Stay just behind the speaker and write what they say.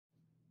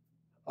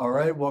All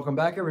right, welcome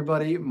back,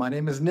 everybody. My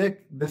name is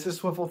Nick. This is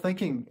Swiftful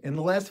Thinking. In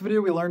the last video,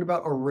 we learned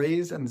about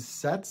arrays and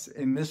sets.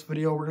 In this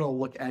video, we're going to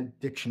look at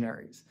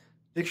dictionaries.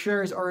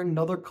 Dictionaries are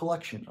another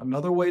collection,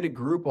 another way to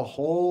group a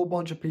whole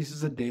bunch of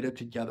pieces of data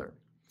together.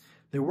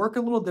 They work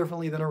a little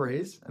differently than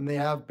arrays, and they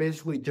have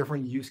basically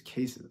different use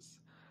cases.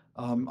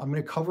 I'm going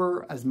to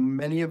cover as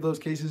many of those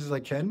cases as I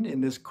can in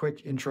this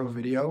quick intro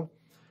video.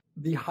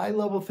 The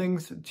high-level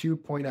things to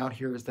point out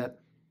here is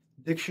that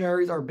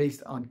dictionaries are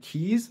based on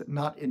keys,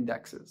 not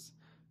indexes.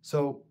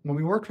 So when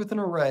we worked with an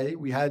array,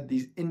 we had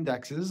these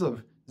indexes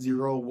of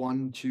 0,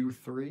 1, 2,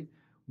 3.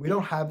 We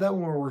don't have that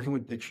when we're working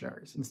with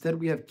dictionaries. Instead,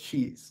 we have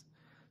keys.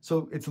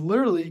 So it's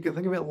literally, you can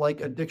think of it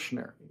like a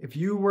dictionary. If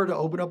you were to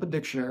open up a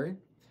dictionary,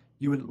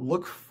 you would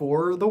look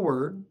for the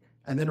word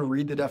and then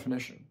read the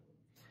definition.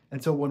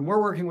 And so when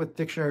we're working with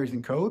dictionaries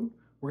and code,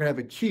 we're going to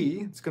have a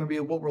key. It's going to be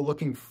what we're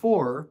looking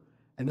for.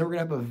 And then we're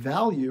going to have a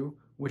value,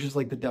 which is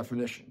like the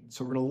definition.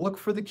 So we're going to look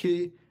for the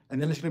key,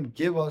 and then it's going to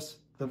give us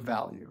the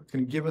value. It's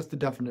going to give us the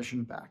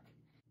definition back.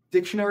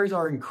 Dictionaries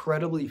are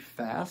incredibly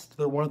fast.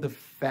 They're one of the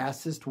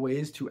fastest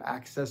ways to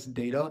access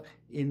data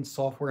in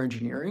software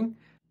engineering.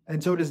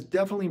 And so it is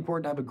definitely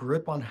important to have a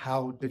grip on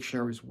how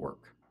dictionaries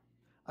work.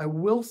 I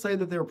will say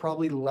that they're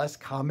probably less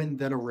common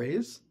than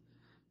arrays.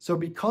 So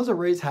because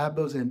arrays have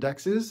those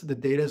indexes, the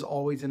data is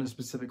always in a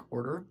specific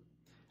order.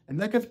 And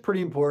that gets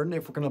pretty important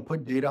if we're going to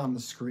put data on the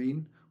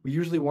screen. We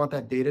usually want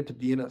that data to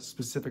be in a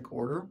specific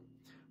order.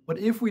 But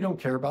if we don't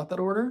care about that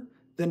order,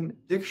 then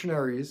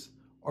dictionaries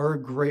are a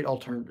great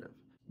alternative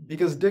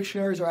because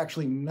dictionaries are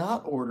actually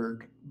not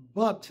ordered,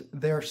 but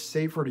they're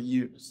safer to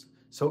use.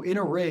 So in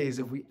arrays,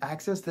 if we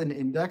accessed an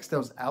index that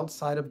was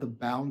outside of the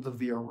bounds of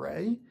the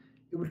array,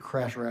 it would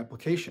crash our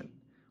application.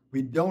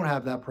 We don't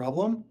have that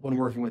problem when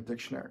working with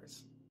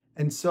dictionaries.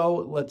 And so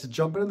let's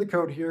jump into the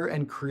code here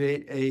and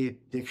create a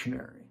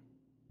dictionary.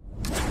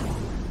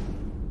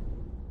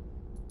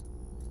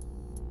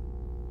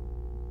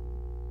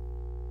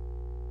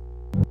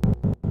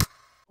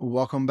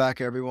 Welcome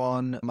back,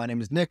 everyone. My name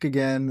is Nick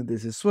again.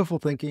 This is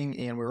Swiftful Thinking,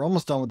 and we're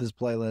almost done with this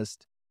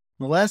playlist.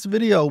 In the last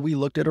video, we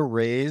looked at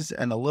arrays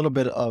and a little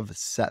bit of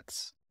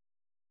sets.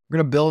 We're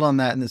going to build on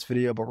that in this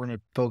video, but we're going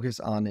to focus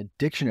on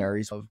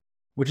dictionaries,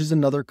 which is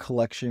another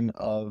collection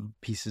of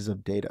pieces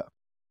of data.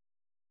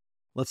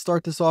 Let's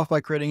start this off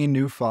by creating a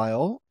new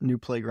file, new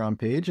playground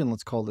page, and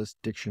let's call this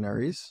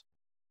dictionaries.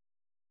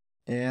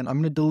 And I'm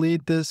going to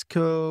delete this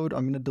code.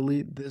 I'm going to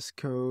delete this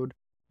code.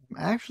 I'm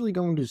actually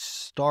going to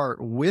start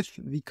with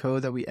the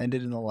code that we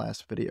ended in the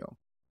last video.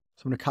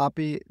 So I'm going to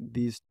copy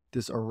this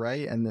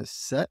array and this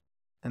set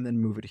and then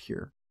move it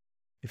here.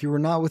 If you were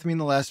not with me in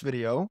the last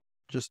video,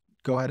 just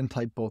go ahead and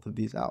type both of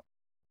these out.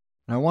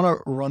 And I want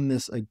to run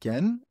this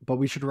again, but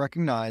we should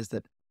recognize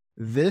that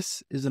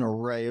this is an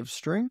array of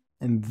string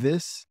and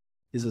this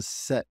is a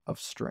set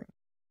of string.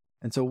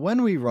 And so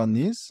when we run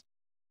these,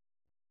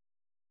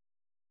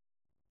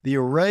 the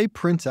array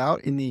prints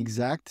out in the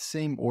exact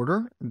same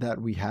order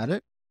that we had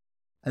it.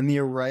 And the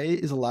array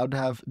is allowed to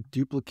have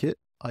duplicate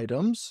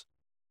items.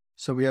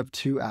 So we have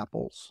 2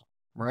 apples,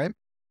 right?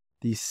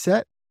 The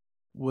set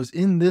was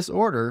in this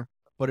order,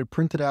 but it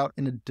printed out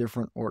in a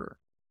different order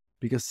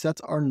because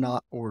sets are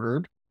not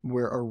ordered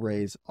where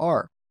arrays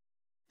are.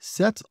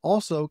 Sets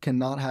also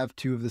cannot have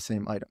 2 of the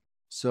same item.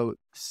 So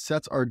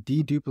sets are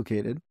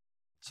deduplicated.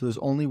 So there's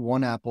only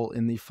 1 apple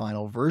in the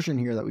final version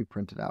here that we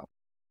printed out.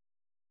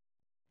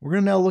 We're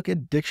going to now look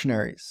at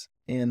dictionaries.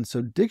 And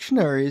so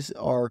dictionaries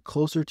are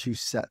closer to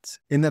sets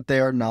in that they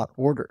are not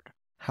ordered.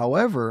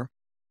 However,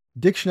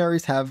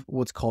 dictionaries have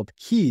what's called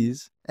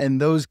keys,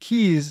 and those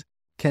keys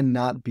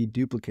cannot be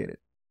duplicated.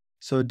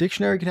 So a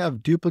dictionary can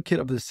have duplicate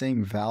of the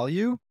same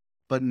value,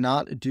 but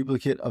not a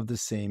duplicate of the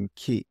same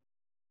key.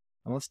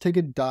 Now let's take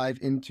a dive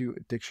into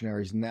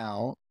dictionaries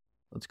now.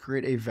 Let's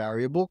create a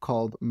variable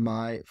called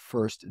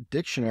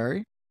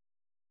myFirstDictionary.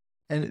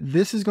 And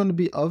this is going to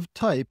be of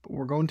type.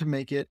 We're going to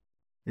make it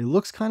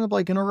looks kind of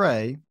like an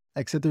array,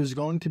 except there's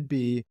going to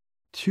be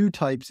 2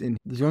 types in.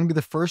 There's going to be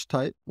the first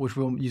type, which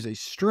we'll use a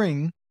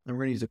string, and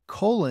we're going to use a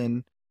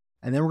colon,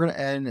 and then we're going to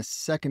add in a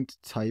second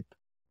type,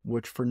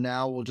 which for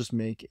now we'll just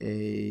make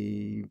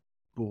a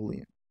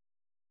Boolean.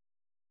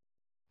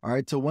 All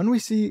right, so when we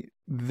see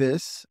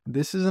this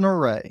is an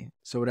array.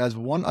 So it has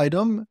 1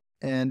 item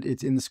and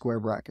it's in the square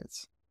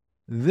brackets.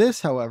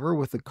 This, however,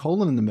 with the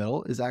colon in the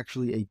middle is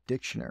actually a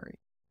dictionary.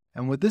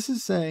 And what this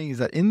is saying is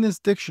that in this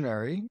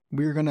dictionary,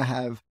 we're going to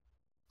have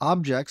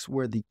objects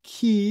where the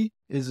key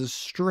is a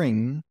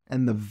string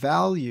and the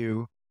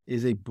value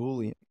is a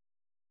Boolean.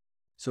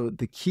 So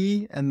the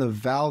key and the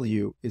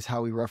value is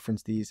how we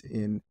reference these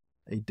in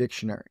a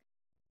dictionary.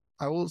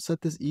 I will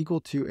set this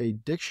equal to a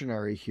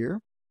dictionary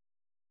here.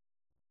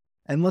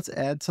 And let's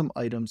add some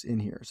items in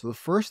here. So the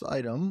first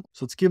item,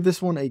 so let's give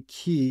this one a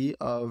key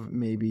of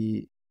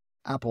maybe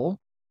apple,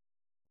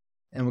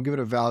 and we'll give it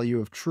a value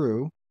of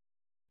true.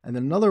 And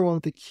then another one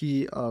with the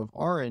key of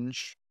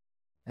orange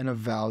and a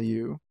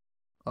value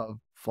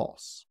of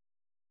false.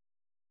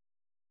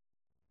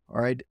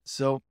 All right,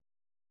 so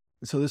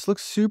this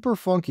looks super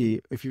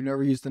funky if you've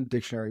never used a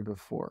dictionary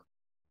before.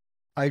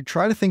 I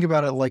try to think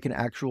about it like an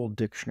actual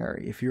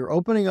dictionary. If you're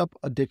opening up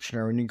a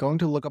dictionary and you're going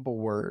to look up a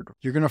word,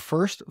 you're going to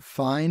first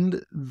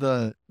find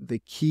the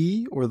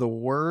key or the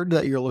word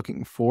that you're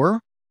looking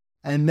for,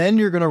 and then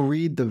you're going to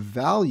read the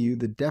value,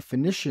 the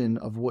definition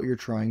of what you're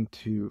trying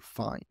to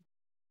find.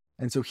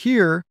 And so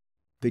here,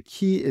 the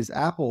key is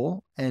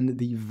apple, and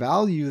the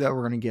value that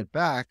we're going to get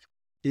back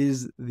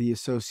is the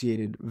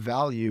associated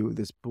value,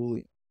 this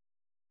Boolean.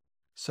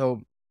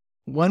 So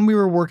when we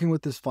were working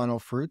with this final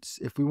fruits,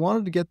 if we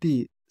wanted to get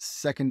the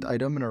second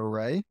item in an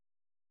array,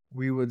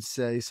 we would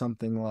say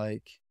something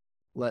like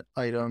let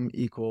item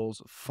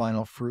equals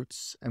final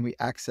fruits, and we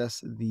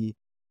access the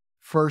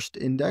first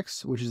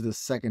index, which is the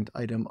second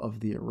item of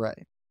the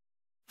array.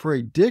 For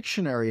a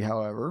dictionary,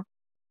 however,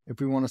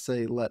 if we want to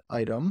say let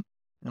item,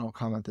 and I'll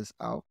comment this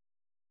out,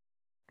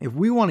 if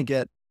we want to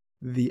get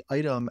the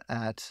item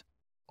at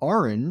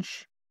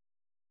orange,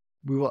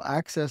 we will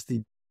access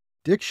the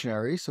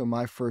dictionary, so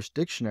my first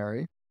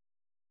dictionary,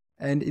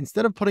 and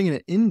instead of putting in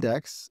an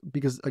index,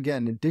 because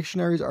again,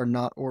 dictionaries are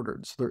not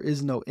ordered, so there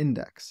is no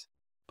index,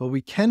 but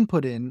we can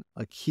put in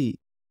a key.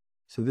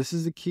 So this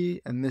is a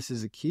key and this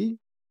is a key.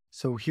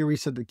 So here we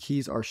said the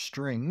keys are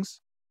strings,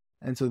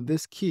 and so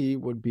this key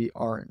would be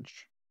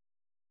orange.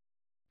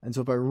 And so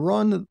if I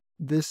run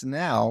this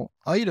now,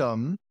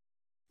 item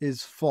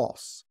is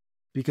false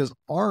because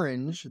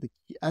orange,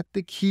 at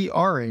the key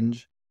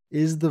orange,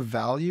 is the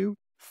value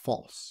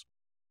false.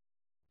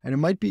 And it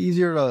might be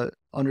easier to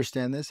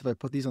understand this if I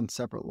put these on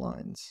separate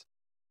lines.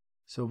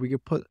 So we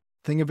could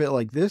think of it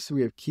like this.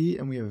 We have key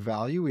and we have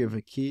value. We have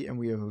a key and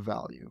we have a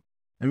value.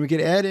 And we can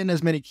add in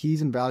as many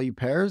keys and value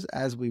pairs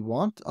as we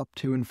want up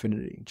to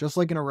infinity. Just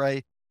like an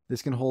array,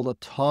 this can hold a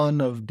ton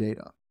of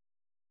data.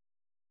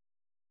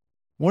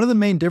 One of the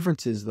main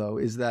differences, though,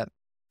 is that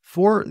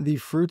for the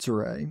fruits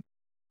array,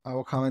 I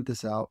will comment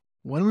this out.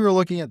 When we were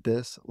looking at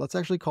this, let's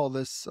actually call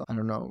this, I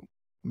don't know,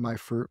 my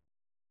fruit.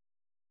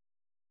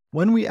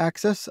 When we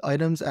access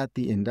items at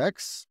the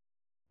index,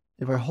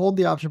 if I hold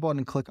the option button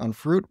and click on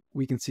fruit,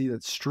 we can see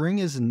that string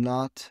is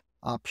not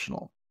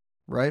optional,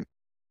 right?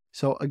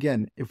 So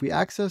again, if we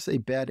access a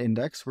bad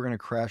index, we're going to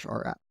crash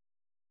our app.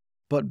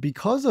 But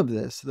because of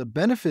this, the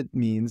benefit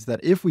means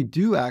that if we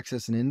do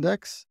access an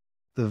index,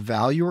 the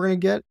value we're going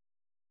to get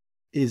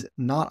is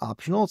not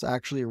optional. It's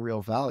actually a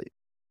real value.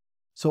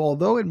 So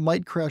although it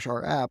might crash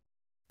our app,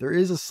 there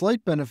is a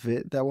slight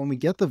benefit that when we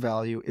get the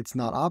value, it's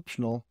not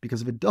optional,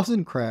 because if it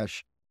doesn't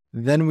crash,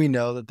 then we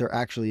know that there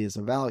actually is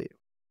a value.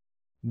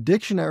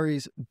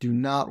 Dictionaries do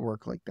not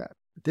work like that.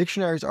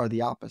 Dictionaries are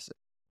the opposite.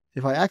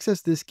 If I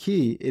access this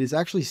key, it is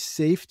actually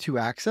safe to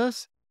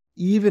access,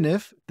 even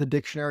if the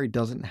dictionary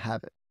doesn't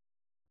have it.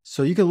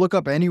 So you can look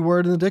up any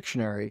word in the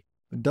dictionary,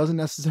 but it doesn't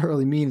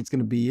necessarily mean it's going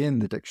to be in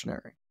the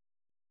dictionary.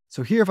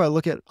 So here, if I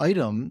look at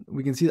item,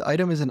 we can see the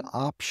item is an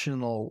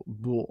optional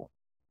bool.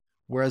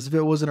 Whereas if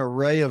it was an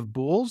array of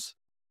bools,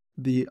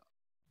 the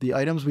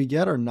items we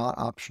get are not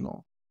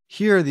optional.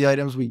 Here, the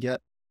items we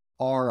get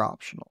are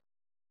optional.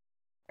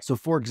 So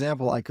for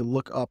example, I could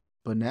look up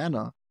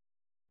banana,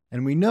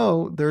 and we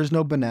know there is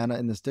no banana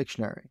in this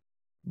dictionary,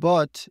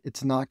 but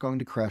it's not going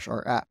to crash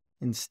our app.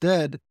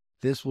 Instead,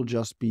 this will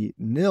just be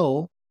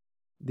nil,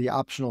 the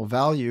optional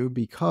value,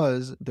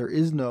 because there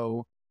is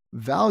no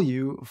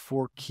value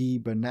for key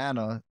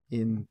banana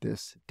in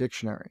this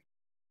dictionary.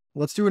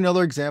 Let's do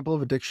another example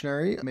of a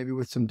dictionary, maybe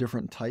with some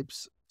different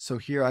types. So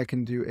here I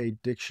can do a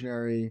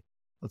dictionary.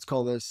 Let's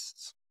call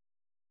this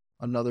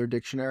another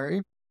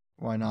dictionary.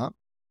 Why not?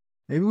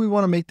 Maybe we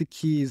want to make the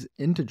keys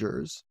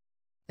integers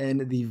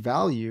and the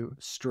value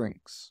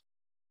strings.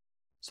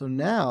 So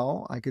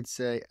now I could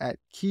say at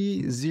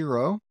key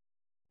 0,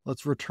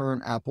 let's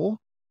return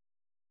apple.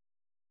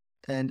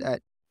 And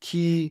at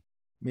key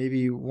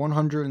maybe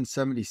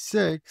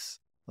 176,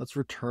 let's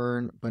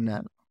return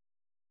banana.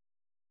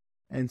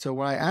 And so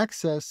when I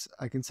access,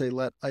 I can say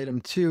let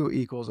item 2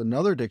 equals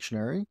another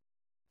dictionary,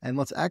 and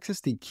let's access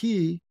the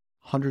key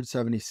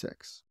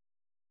 176.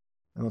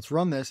 And let's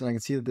run this, and I can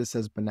see that this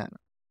says banana.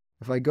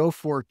 If I go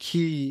for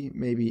key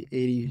maybe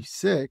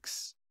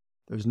 86,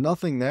 there's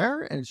nothing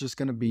there, and it's just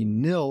going to be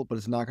nil, but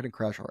it's not going to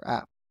crash our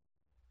app.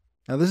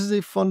 Now, this is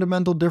a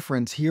fundamental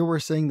difference. Here we're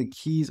saying the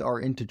keys are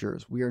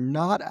integers. We are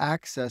not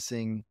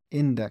accessing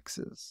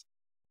indexes,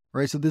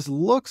 right? So this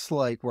looks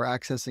like we're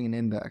accessing an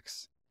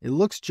index. It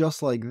looks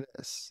just like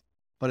this,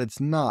 but it's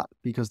not,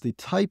 because the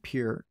type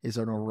here is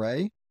an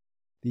array.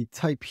 The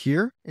type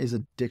here is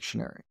a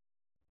dictionary.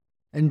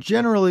 And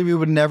generally, we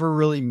would never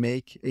really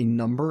make a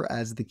number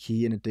as the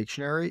key in a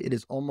dictionary. It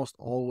is almost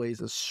always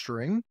a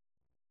string.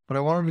 But I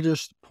wanted to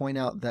just point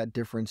out that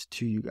difference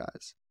to you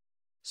guys.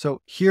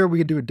 So here we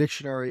could do a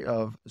dictionary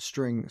of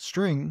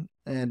string,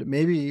 and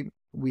maybe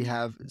we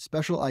have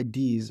special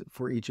IDs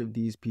for each of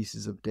these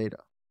pieces of data.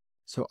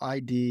 So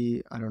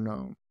ID, I don't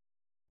know,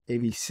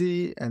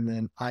 ABC, and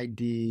then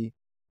ID,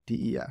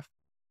 DEF.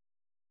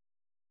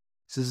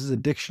 So this is a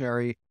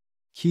dictionary,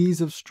 keys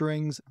of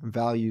strings,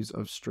 values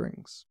of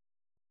strings.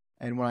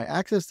 And when I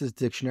access this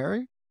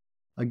dictionary,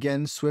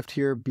 again, Swift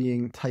here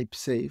being type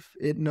safe,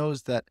 it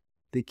knows that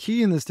the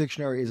key in this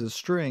dictionary is a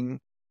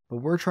string, but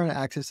we're trying to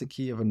access the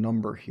key of a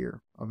number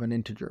here, of an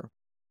integer.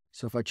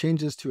 So if I change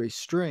this to a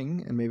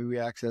string and maybe we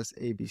access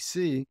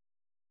ABC,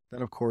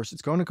 then of course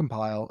it's going to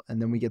compile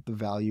and then we get the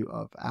value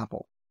of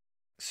apple.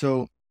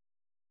 So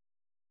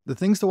the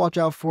things to watch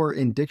out for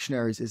in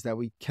dictionaries is that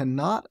we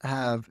cannot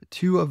have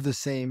two of the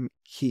same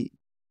key.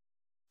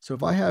 So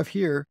if I have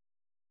here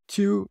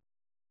two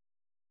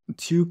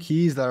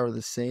keys that are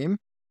the same,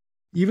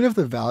 even if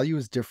the value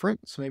is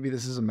different, so maybe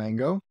this is a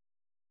mango,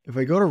 if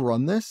I go to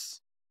run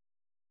this,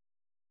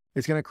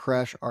 it's going to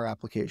crash our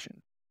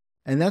application.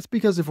 And that's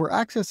because if we're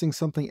accessing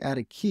something at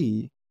a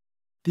key,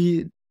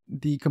 the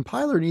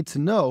compiler needs to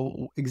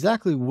know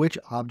exactly which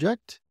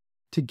object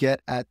to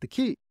get at the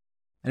key.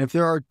 And if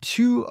there are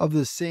two of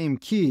the same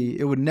key,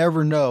 it would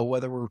never know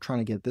whether we're trying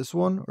to get this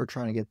one or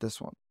trying to get this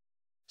one.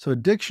 So a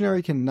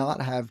dictionary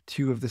cannot have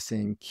two of the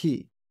same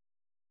key.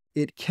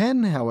 It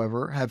can,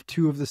 however, have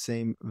two of the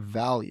same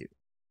value.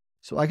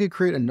 So I could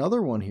create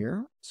another one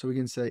here. So we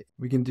can say,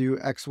 we can do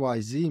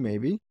XYZ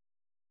maybe,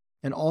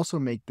 and also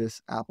make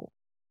this apple.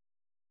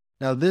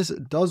 Now this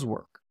does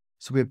work.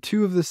 So we have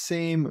two of the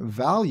same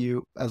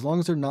value. As long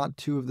as they're not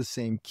two of the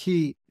same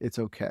key, it's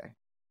okay.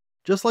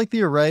 Just like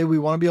the array, we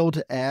want to be able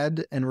to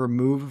add and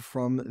remove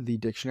from the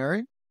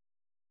dictionary.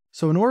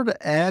 So in order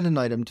to add an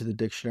item to the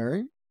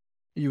dictionary,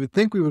 you would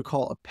think we would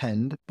call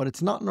append, but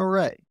it's not an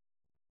array.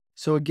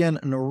 So again,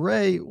 an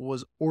array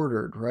was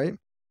ordered, right?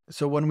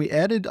 So when we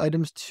added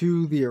items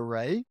to the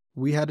array,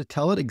 we had to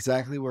tell it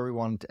exactly where we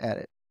wanted to add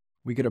it.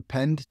 We could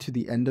append to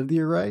the end of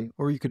the array,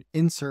 or you could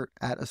insert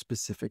at a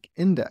specific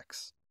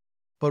index.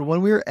 But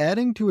when we are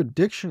adding to a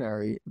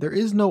dictionary, there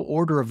is no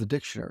order of the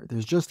dictionary.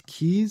 There's just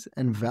keys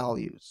and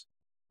values.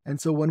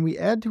 And so when we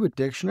add to a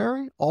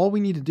dictionary, all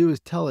we need to do is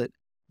tell it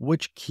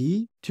which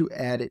key to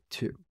add it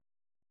to.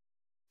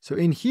 So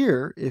in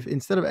here, if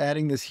instead of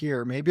adding this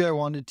here, maybe I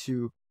wanted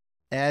to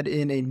add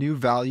in a new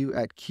value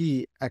at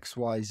key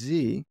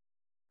XYZ,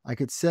 I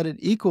could set it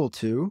equal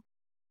to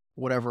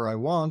whatever I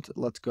want.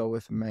 Let's go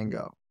with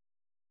mango.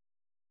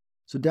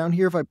 So down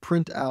here, if I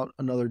print out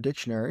another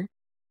dictionary,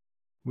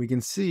 we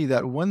can see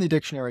that when the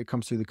dictionary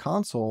comes through the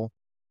console,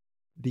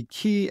 the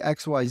key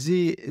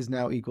XYZ is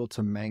now equal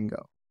to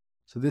mango.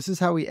 So this is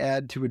how we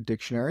add to a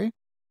dictionary.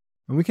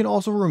 And we can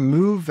also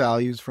remove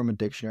values from a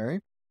dictionary.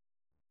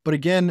 But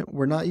again,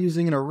 we're not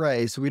using an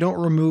array, so we don't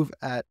remove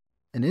at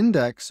an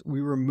index,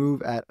 we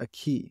remove at a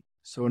key.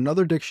 So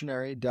another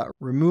dictionary dot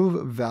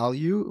remove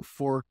value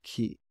for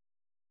key.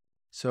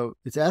 So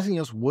it's asking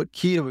us what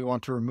key do we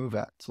want to remove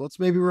at. So let's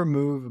maybe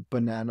remove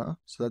banana.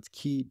 So that's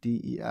key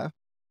DEF.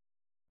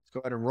 Let's go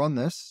ahead and run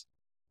this.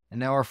 And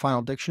now our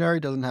final dictionary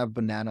doesn't have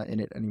banana in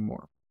it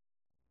anymore.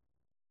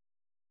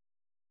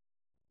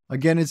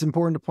 Again, it's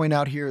important to point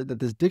out here that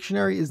this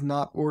dictionary is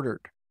not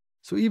ordered.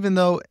 So even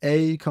though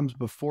A comes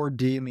before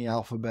D in the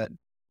alphabet,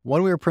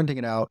 when we are printing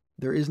it out,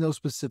 there is no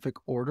specific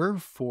order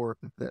for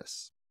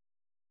this.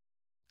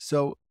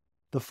 So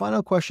the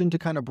final question to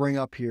kind of bring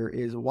up here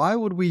is, why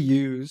would we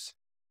use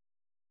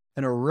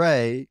an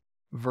array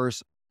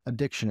versus a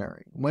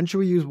dictionary? When should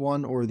we use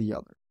one or the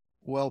other?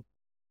 Well,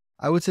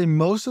 I would say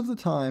most of the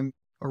time,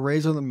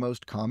 arrays are the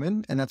most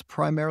common, and that's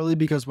primarily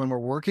because when we're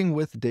working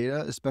with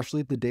data,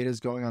 especially if the data is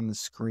going on the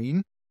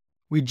screen,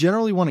 we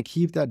generally want to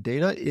keep that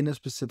data in a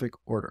specific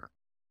order.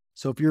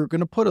 So if you're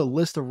going to put a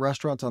list of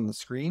restaurants on the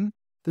screen,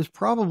 there's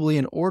probably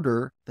an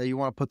order that you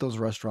want to put those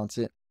restaurants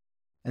in.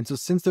 And so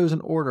since there's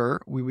an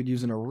order, we would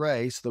use an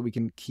array so that we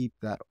can keep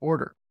that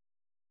order.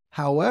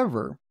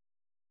 However,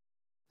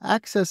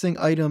 accessing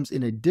items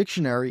in a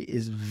dictionary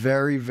is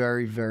very,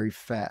 very, very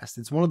fast.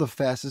 It's one of the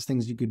fastest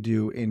things you could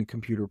do in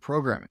computer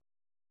programming.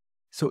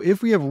 So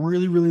if we have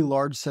really, really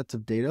large sets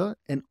of data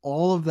and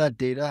all of that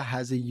data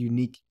has a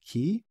unique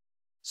key,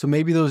 so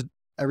maybe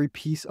every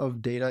piece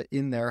of data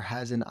in there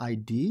has an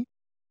ID,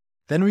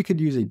 then we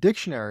could use a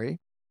dictionary,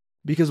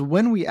 because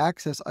when we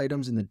access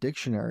items in the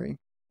dictionary,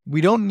 we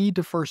don't need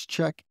to first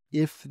check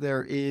if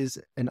there is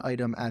an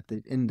item at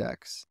the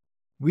index.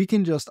 We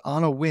can just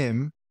on a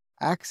whim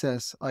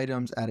access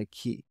items at a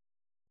key.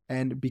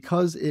 And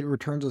because it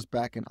returns us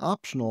back an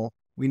optional,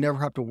 we never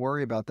have to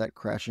worry about that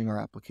crashing our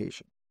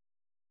application.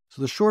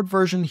 So the short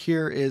version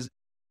here is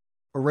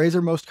arrays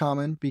are most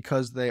common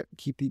because they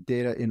keep the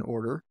data in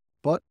order,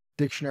 but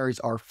dictionaries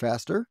are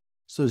faster.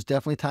 So there's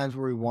definitely times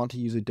where we want to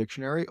use a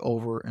dictionary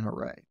over an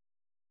array.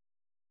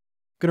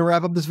 I'm going to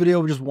wrap up this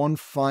video with just one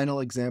final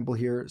example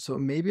here. So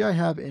maybe I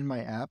have in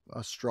my app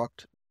a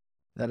struct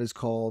that is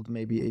called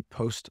maybe a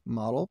post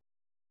model,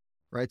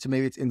 right? So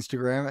maybe it's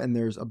Instagram and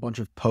there's a bunch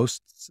of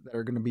posts that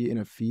are going to be in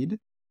a feed.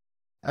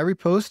 Every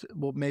post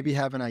will maybe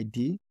have an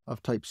ID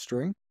of type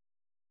string.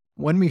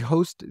 When we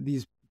host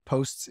these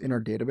posts in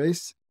our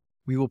database,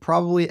 we will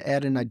probably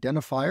add an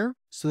identifier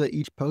so that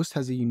each post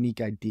has a unique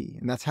ID.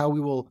 And that's how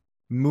we will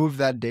move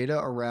that data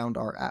around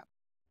our app.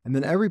 And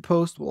then every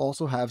post will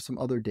also have some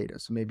other data.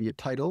 So maybe a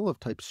title of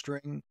type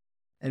string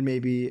and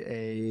maybe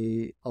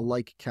a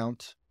like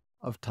count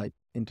of type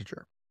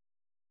integer.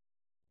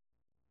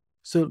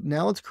 So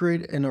now let's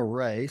create an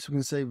array. So we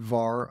can say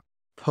var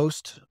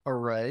post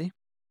array.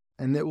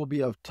 and it will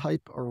be of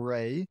type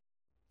array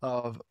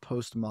of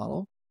post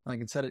model. I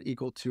can set it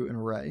equal to an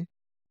array.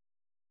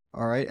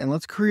 All right, and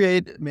let's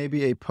create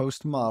maybe a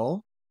post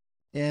model.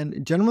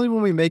 And generally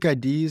when we make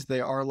IDs,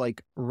 they are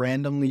like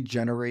randomly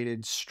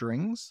generated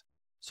strings.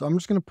 So I'm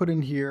just going to put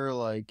in here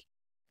like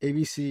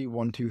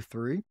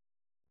ABC123.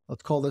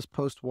 Let's call this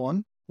post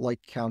 1, like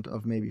count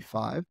of maybe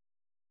 5.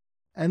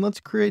 And let's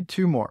create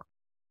 2 more.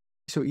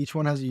 So each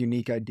one has a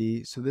unique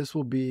ID. So this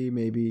will be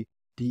maybe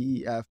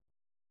DEF,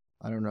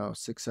 I don't know,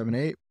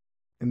 678.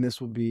 And this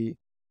will be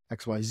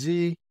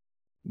XYZ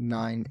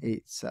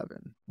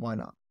 987. Why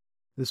not?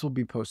 This will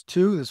be post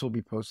 2. This will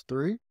be post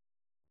 3.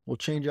 We'll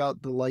change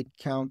out the like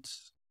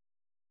counts.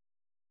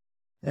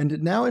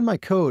 And now in my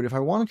code, if I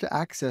wanted to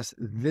access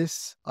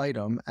this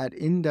item at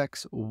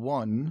index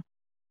 1,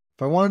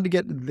 if I wanted to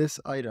get this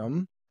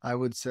item, I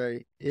would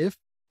say if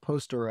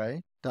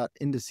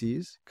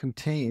postarray.indices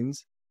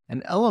contains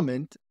an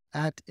element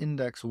at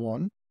index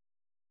 1,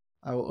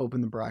 I will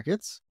open the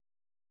brackets,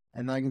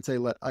 and then I can say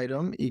let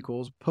item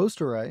equals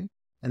postarray,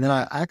 and then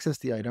I access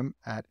the item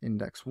at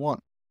index 1.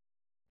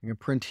 I'm going to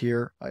print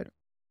here item.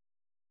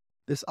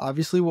 This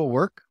obviously will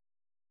work,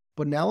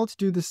 but now let's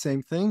do the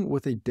same thing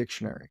with a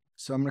dictionary.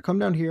 So I'm going to come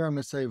down here, I'm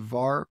going to say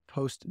var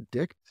post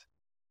dict.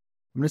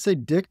 I'm going to say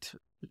dict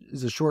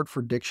is a short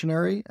for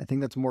dictionary. I think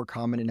that's more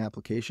common in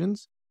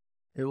applications.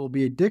 It will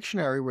be a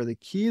dictionary where the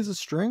key is a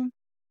string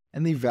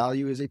and the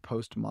value is a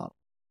post model.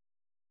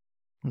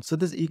 Let's set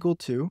this equal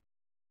to,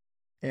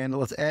 and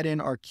let's add in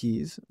our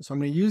keys. So I'm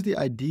going to use the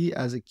ID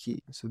as a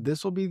key. So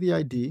this will be the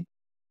ID,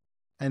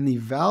 and the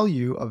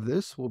value of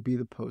this will be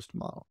the post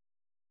model.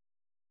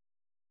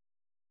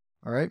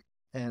 All right,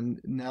 and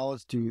now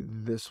let's do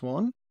this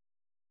one.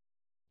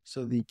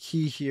 So the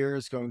key here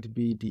is going to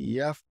be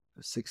DEF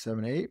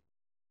 678.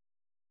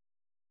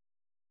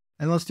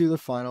 And let's do the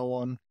final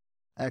one,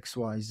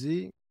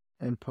 XYZ,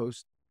 and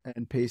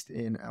paste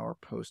in our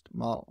post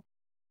model.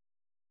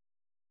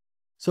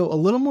 So a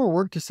little more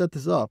work to set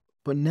this up,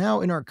 but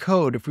now in our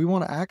code, if we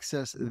want to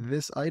access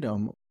this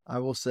item, I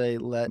will say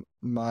let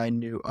my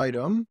new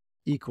item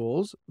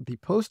equals the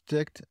post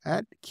dict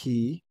at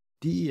key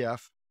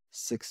DEF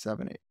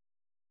 678.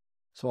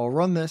 So I'll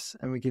run this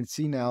and we can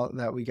see now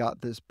that we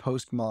got this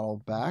post model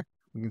back.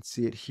 We can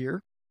see it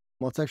here.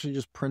 Let's actually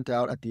just print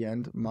out at the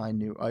end my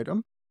new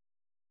item.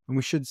 And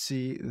we should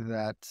see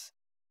that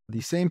the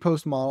same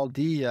post model,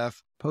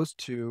 DEF post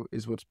 2,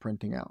 is what's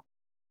printing out.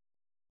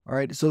 All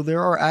right, so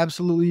there are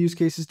absolutely use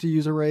cases to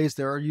use arrays.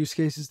 There are use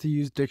cases to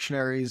use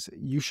dictionaries.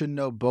 You should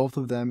know both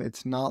of them.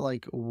 It's not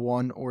like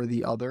one or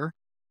the other,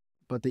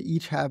 but they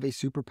each have a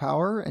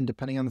superpower, and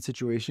depending on the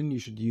situation, you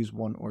should use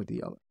one or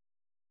the other.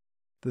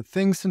 The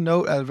things to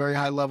note at a very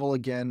high level,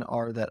 again,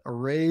 are that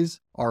arrays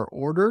are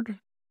ordered.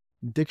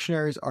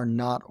 Dictionaries are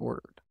not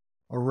ordered.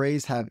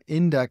 Arrays have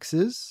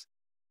indexes.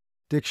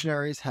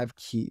 Dictionaries have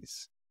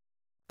keys.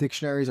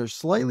 Dictionaries are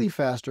slightly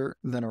faster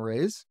than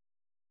arrays.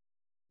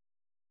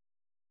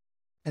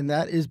 And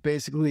that is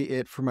basically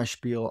it for my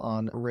spiel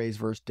on arrays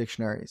versus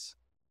dictionaries.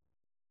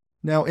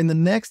 Now, in the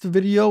next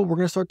video, we're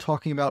going to start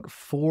talking about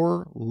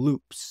for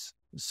loops.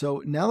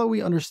 So now that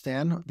we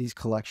understand these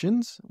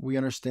collections, we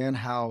understand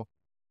how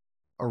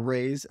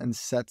arrays and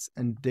sets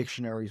and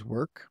dictionaries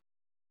work,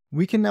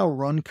 we can now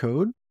run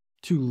code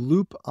to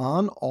loop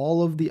on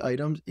all of the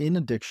items in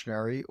a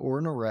dictionary or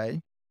an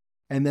array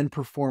and then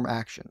perform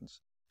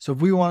actions. So if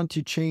we wanted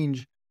to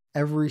change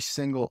every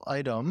single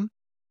item,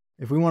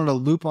 if we wanted to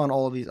loop on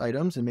all of these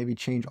items and maybe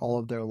change all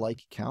of their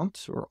like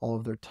counts or all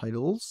of their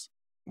titles,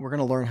 we're going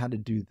to learn how to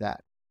do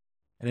that.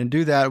 And to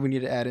do that, we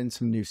need to add in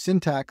some new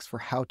syntax for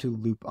how to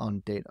loop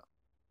on data.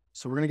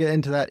 So we're going to get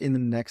into that in the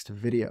next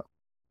video.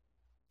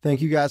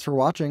 Thank you guys for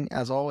watching.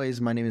 As always,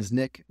 my name is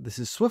Nick. This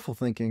is Swiftful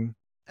Thinking,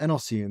 and I'll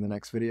see you in the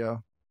next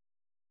video.